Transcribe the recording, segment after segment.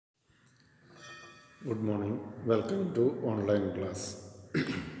Good morning. Welcome to online class.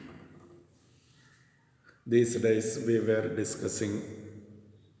 These days we were discussing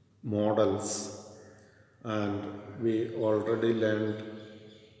models and we already learned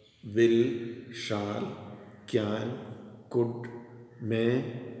will, shall, can, could, may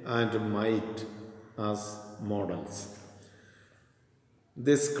and might as models.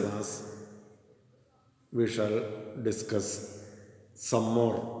 This class we shall discuss some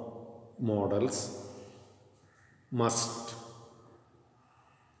more models. Must.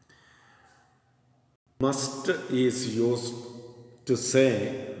 Must is used to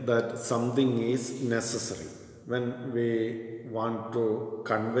say that something is necessary. When we want to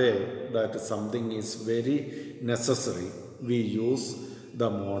convey that something is very necessary, we use the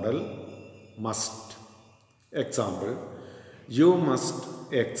model must. Example, you must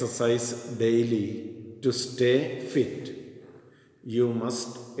exercise daily to stay fit. You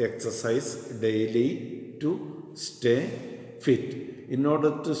must exercise daily to stay fit. In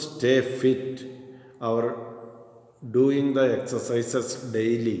order to stay fit, our doing the exercises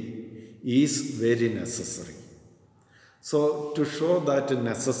daily is very necessary. So to show that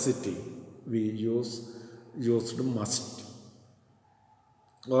necessity, we used must.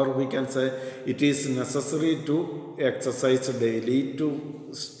 Or we can say it is necessary to exercise daily to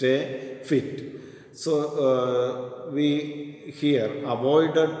stay fit. So we here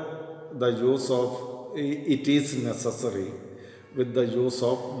avoided the use of it is necessary with the use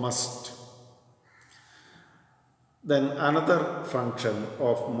of must. Then another function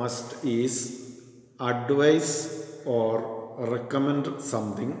of must is advise or recommend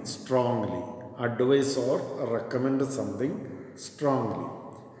something strongly. Advise or recommend something strongly.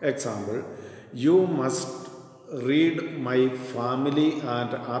 Example, you must read My Family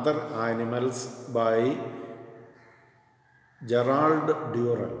and Other Animals by Gerald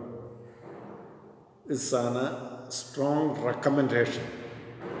Durrell. Is a strong recommendation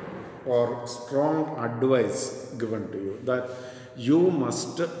or strong advice given to you that you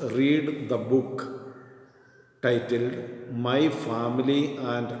must read the book titled My Family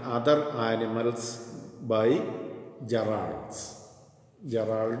and Other Animals by Gerald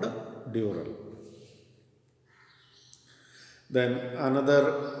Durrell. Then another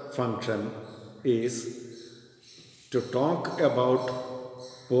function is to talk about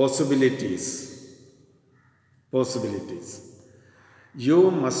possibilities.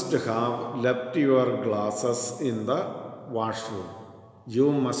 You must have left your glasses in the washroom.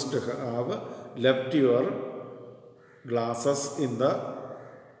 You must have left your glasses in the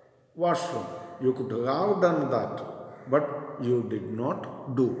washroom. You could have done that, but you did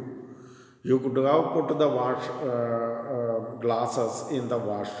not do. You could have put the glasses in the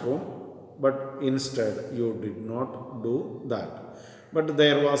washroom, but instead you did not do that. But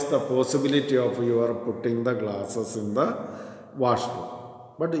there was the possibility of your putting the glasses in the washroom,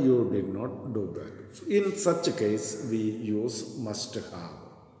 but you did not do that. In such a case, we use must have.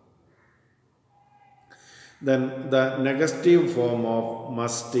 Then the negative form of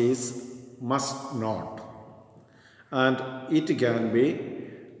must is must not, and it can be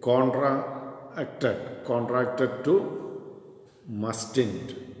contracted to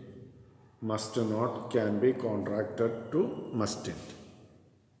mustn't. Must not can be contracted to mustn't.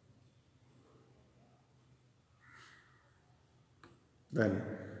 Then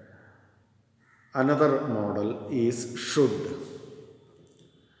another model is should.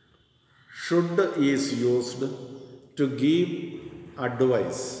 Should is used to give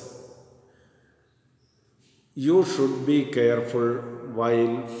advice. You should be careful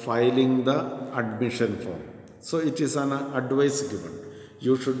while filing the admission form. So it is an advice given.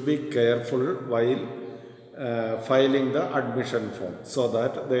 You should be careful while filing the admission form so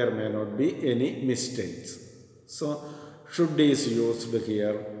that there may not be any mistakes. So should is used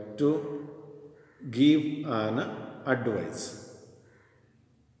here to give an advice.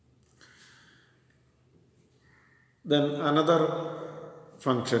 Then another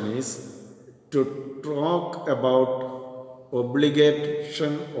function is to talk about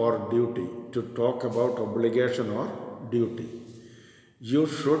obligation or duty. To talk about obligation or duty. You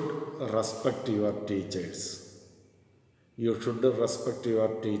should respect your teachers. You should respect your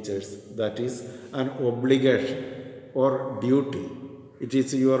teachers. That is an obligation or duty. It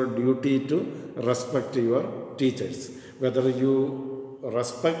is your duty to respect your teachers. Whether you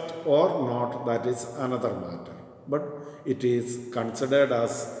respect or not, that is another matter. But it is considered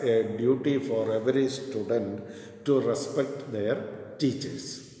as a duty for every student to respect their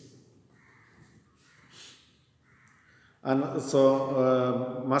teachers. And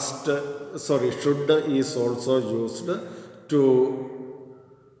so should is also used to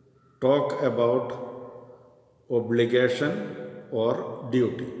talk about obligation or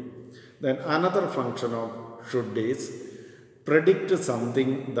duty. Then another function of should is predict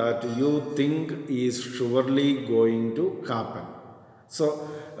something that you think is surely going to happen. So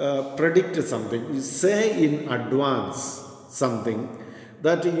predict something, you say in advance something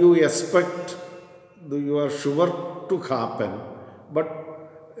that you expect, you are sure to happen, but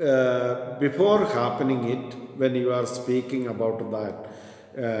before happening it, when you are speaking about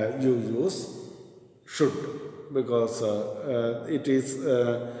that, you use should, because it is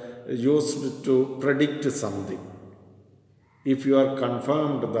used to predict something. If you are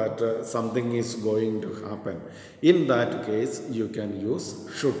confirmed that something is going to happen, in that case you can use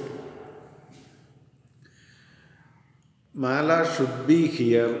should. Mala should be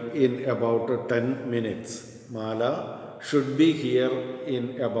here in about 10 minutes. Mala should be here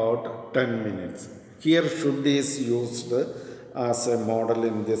in about 10 minutes. Here should is used as a model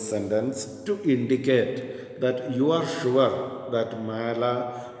in this sentence to indicate that you are sure that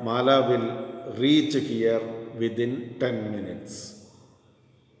Mala will reach here within 10 minutes.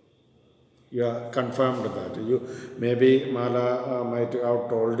 You are confirmed that. You maybe Mala might have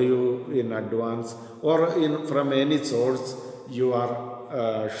told you in advance, or from any source you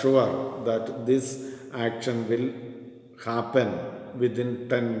are sure that this action will happen within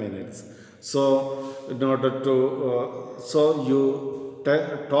 10 minutes. So in order to so you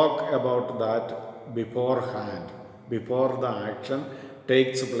talk about that beforehand, before the action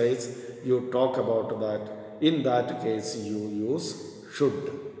takes place, you talk about that. In that case you use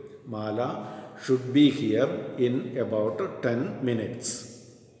should. Mala should be here in about 10 minutes.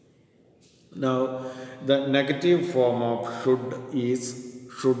 Now, the negative form of should is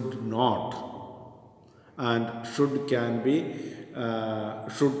should not, and should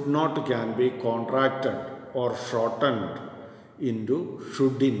not can be contracted or shortened into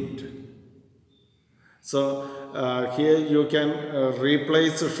shouldn't. So here you can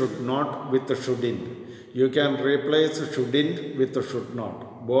replace should not with shouldn't. You can replace shouldn't with should not.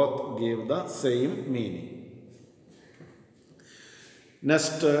 Both give the same meaning.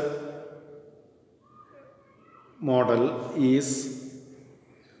 Next model is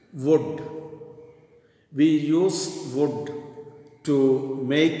would. We use would to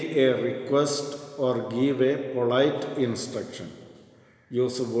make a request or give a polite instruction.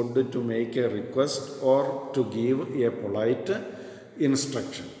 Use would to make a request or to give a polite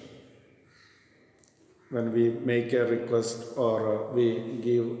instruction. When we make a request or we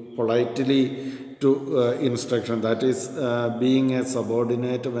give politely to instruction, that is being a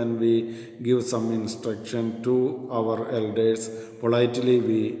subordinate, when we give some instruction to our elders, politely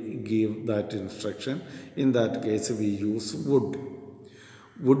we give that instruction. In that case we use would.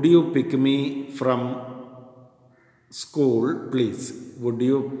 Would you pick me from school, please? Would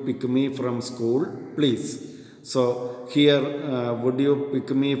you pick me from school, please? So here would you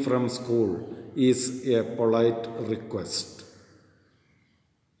pick me from school is a polite request.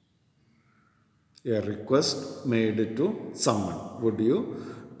 A request made to someone. Would you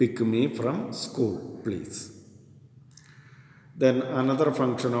pick me from school, please? Then another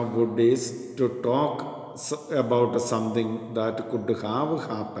function of would is to talk about something that could have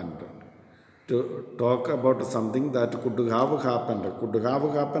happened. To talk about something that could have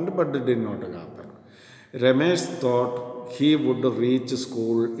happened but did not happen. Ramesh thought he would reach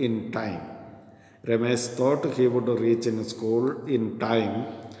school in time. Ramesh thought he would reach in school in time,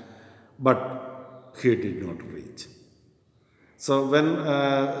 but he did not reach. So when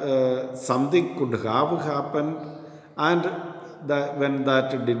something could have happened and when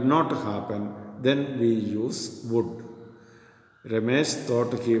that did not happen, then we use would. Ramesh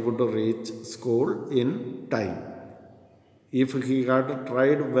thought he would reach school in time. If he had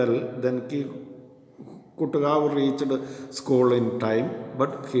tried well, then he could have reached school in time,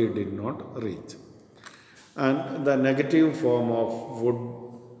 but he did not reach. And the negative form of would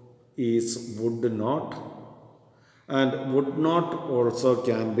is would not, and would not also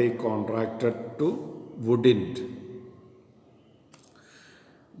can be contracted to wouldn't.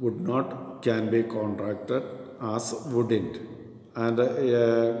 Would not can be contracted as wouldn't. And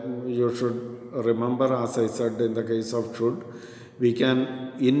you should remember, as I said, in the case of should, we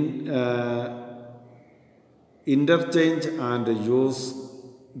can interchange and use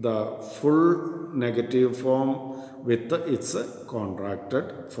the full negative form with its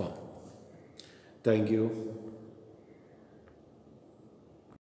contracted form. Thank you.